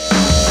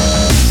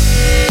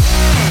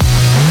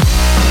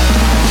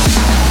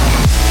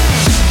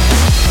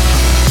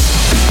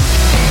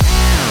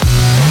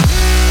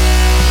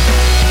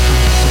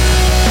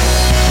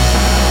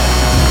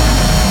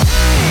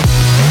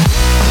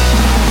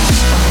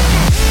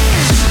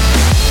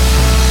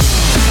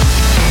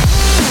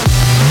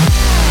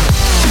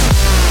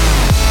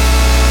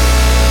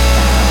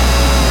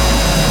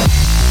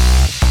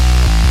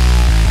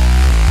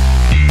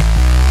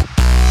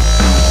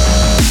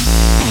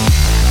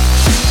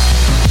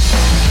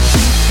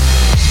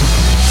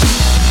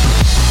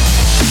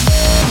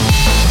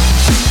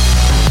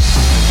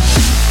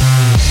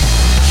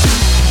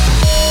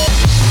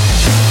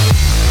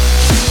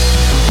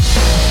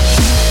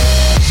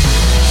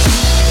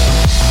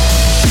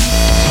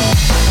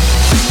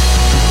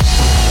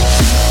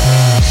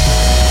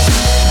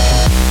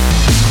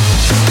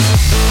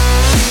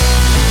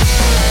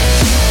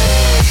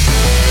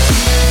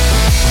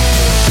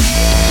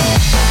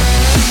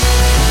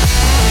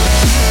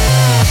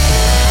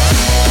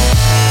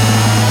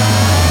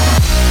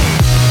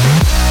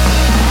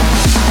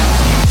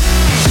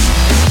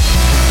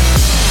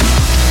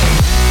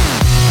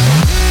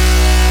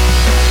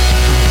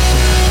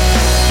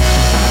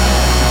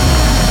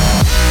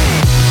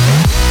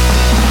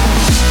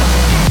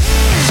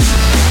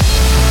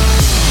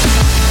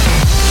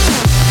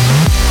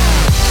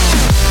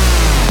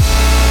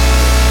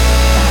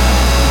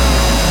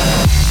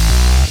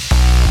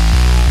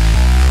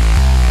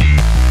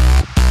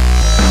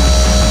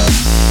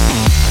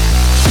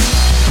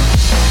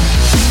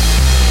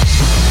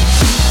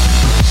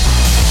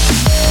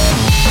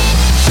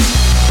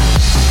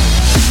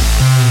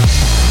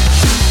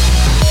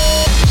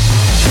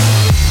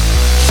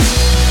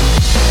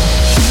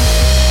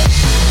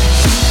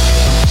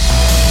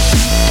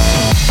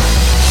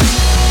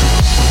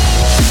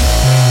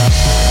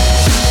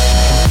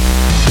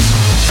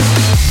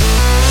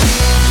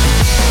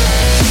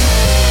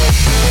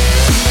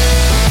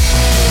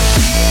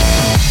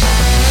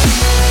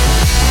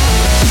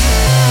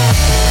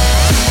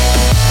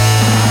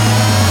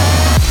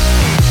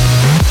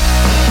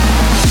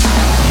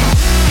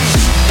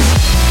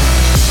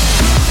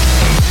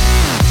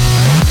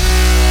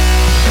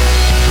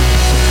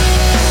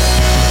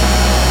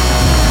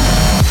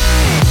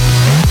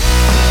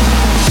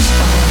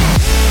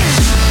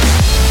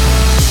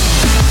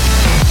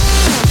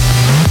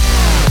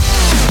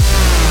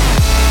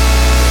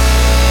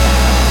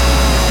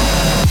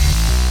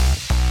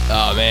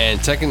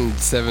 Tekken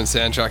 7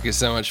 soundtrack is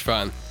so much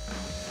fun.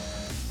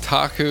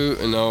 Taku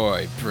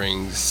Inoue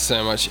brings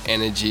so much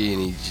energy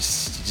and he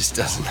just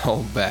doesn't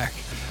hold back.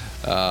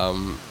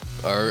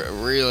 I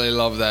really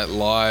love that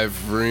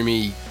live,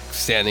 roomy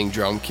sounding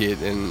drum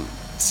kit, and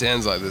it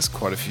sounds like there's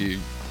quite a few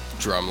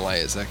drum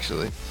layers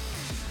actually.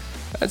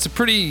 It's a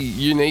pretty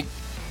unique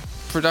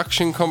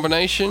production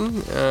combination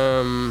with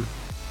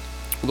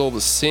all the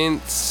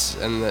synths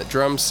and that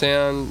drum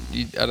sound.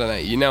 I don't know,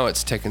 you know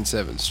it's Tekken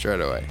 7 straight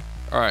away.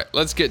 Alright,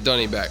 let's get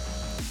Donnie back.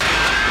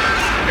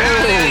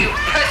 Hey, you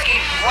pesky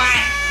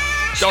flat,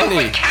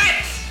 Donnie.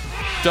 cats.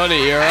 Donnie,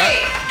 you alright?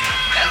 Hey,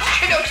 that's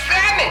Chinook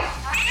salmon.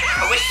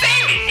 I was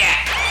saving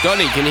that.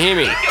 Donnie, can you hear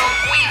me? Your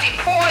wheezy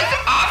paws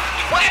off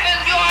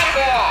Twebber's yawn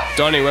ball.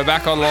 Donnie, we're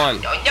back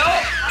online. No.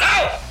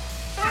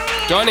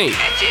 Donnie.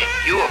 That's it.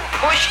 You have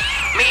pushed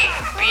me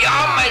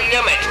beyond my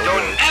limits.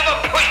 Don't ever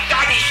push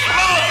Donnie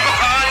Smooth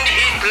beyond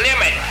his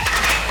limit.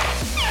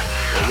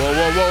 Whoa,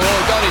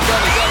 Donnie.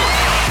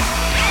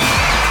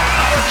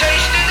 Have a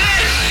taste of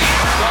this.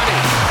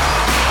 Donnie,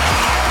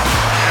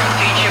 I'll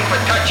teach you for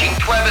touching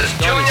Twebber's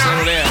settle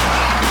Junior. down.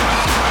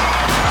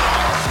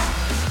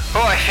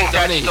 Oh, I think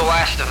Donnie. that's the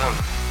last of them.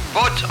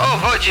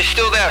 Vought, you're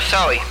still there.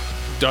 Sorry.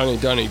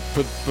 Donnie,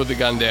 put the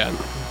gun down.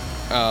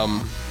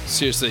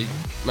 Seriously,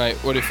 mate,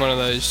 what if one of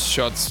those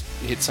shots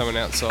hit someone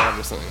outside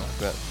or something like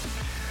that?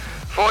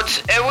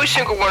 Vought, every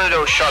single one of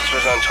those shots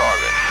was on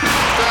target.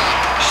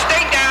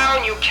 Stay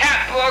down, you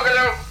cat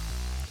burglar.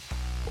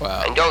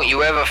 Wow. And don't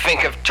you ever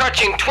think of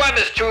touching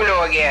Twebber's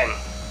tuna again.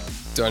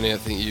 Donnie, I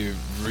think you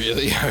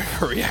really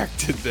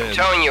overreacted then. I'm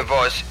telling you,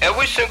 boss,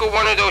 every single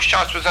one of those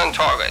shots was on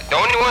target. The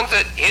only ones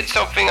that hit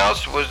something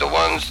else was the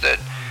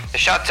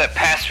shots that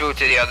passed through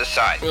to the other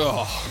side.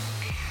 Oh,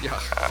 yeah.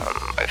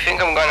 I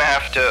think I'm gonna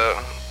have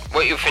to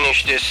let you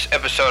finish this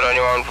episode on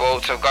your own,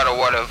 Volts. I've got a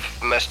lot of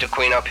mess to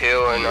clean up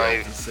here, and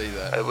I can see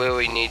that. I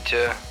really need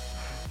to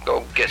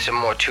go get some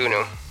more tuna.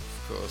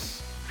 Of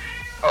course.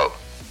 Oh,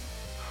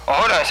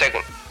 hold on a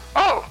second.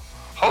 Oh,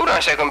 hold on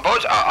a second,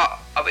 boats.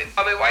 I'll be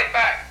right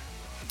back.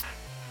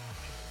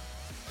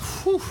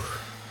 Whew.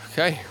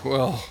 Okay,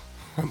 well,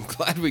 I'm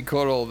glad we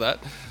caught all that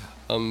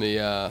on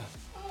the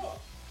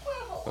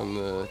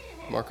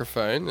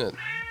microphone. It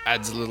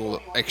adds a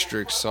little extra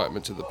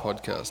excitement to the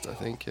podcast, I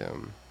think.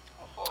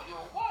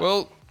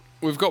 Well,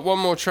 we've got one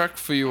more track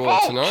for you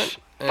all tonight.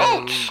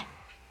 Boats!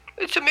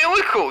 It's a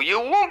miracle. You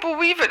won't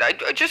believe it.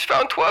 I just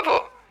found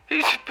Trevor.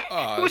 He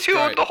was here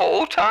great. the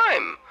whole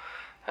time.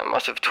 I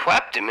must have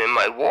trapped him in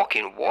my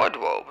walk-in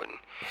wardrobe, and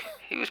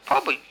he was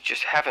probably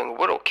just having a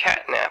little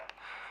cat nap.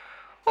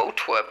 Oh,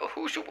 Trevor,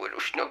 who's your little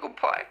snuggle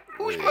pie?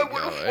 Who's There my you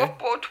little go, fluff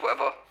ball,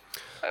 Trevor?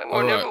 I will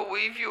All right. never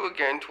leave you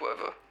again,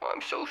 Trevor.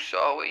 I'm so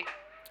sorry.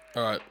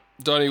 All right,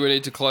 Donnie, we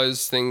need to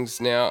close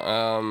things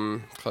now.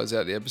 Close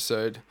out the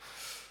episode.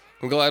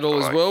 I'm glad all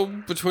is well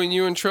between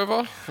you and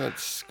Trevor.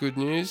 That's good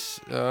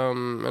news.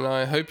 And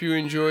I hope you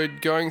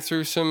enjoyed going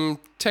through some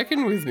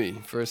Tekken with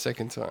me for a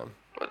second time.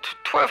 Well,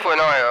 Trevor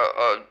and I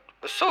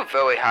are so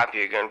very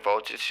happy again,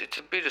 folks. It's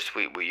a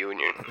bittersweet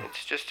reunion.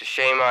 It's just a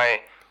shame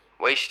I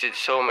wasted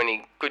so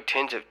many good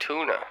tins of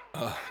tuna.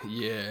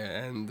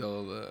 Yeah, and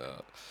all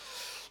the...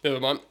 Never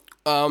mind.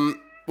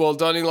 Well,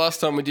 Donnie,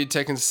 last time we did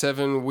Tekken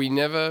 7, we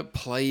never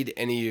played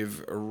any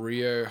of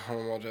Ryo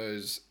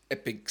Hamamoto's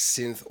epic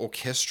synth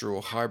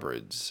orchestral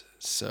hybrids.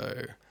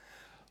 So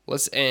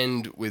let's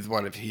end with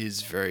one of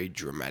his very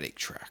dramatic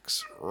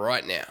tracks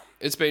right now.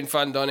 It's been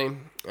fun, Donnie.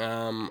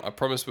 I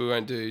promise we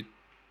won't do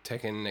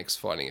Tekken next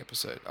fighting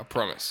episode. I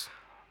promise.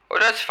 Well,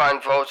 that's fine,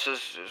 folks.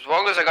 As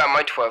long as I got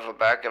my Trevor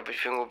back,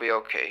 everything will be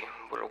okay.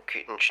 Little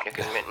kitten,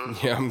 Schnicken Mitten.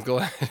 Yeah, I'm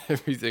glad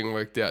everything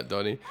worked out,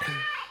 Donnie.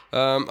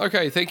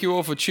 Okay, thank you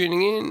all for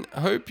tuning in. I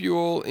hope you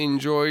all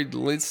enjoyed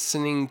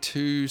listening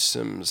to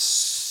some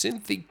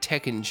synthic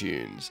Tekken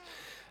tunes.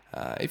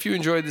 If you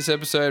enjoyed this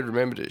episode,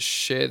 remember to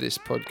share this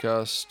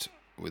podcast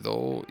with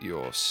all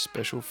your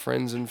special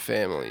friends and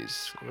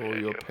families, all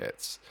your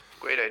pets.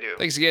 Great idea.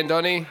 Thanks again,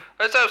 Donnie.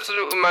 That's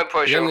absolutely my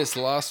pleasure. Again, this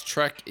last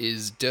track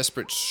is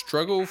Desperate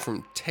Struggle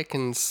from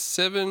Tekken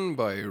 7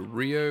 by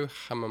Ryo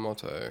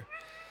Hamamoto.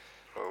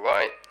 All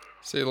right.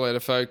 See you later,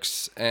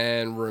 folks,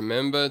 and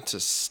remember to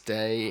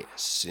stay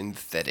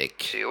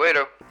synthetic. See you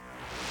later.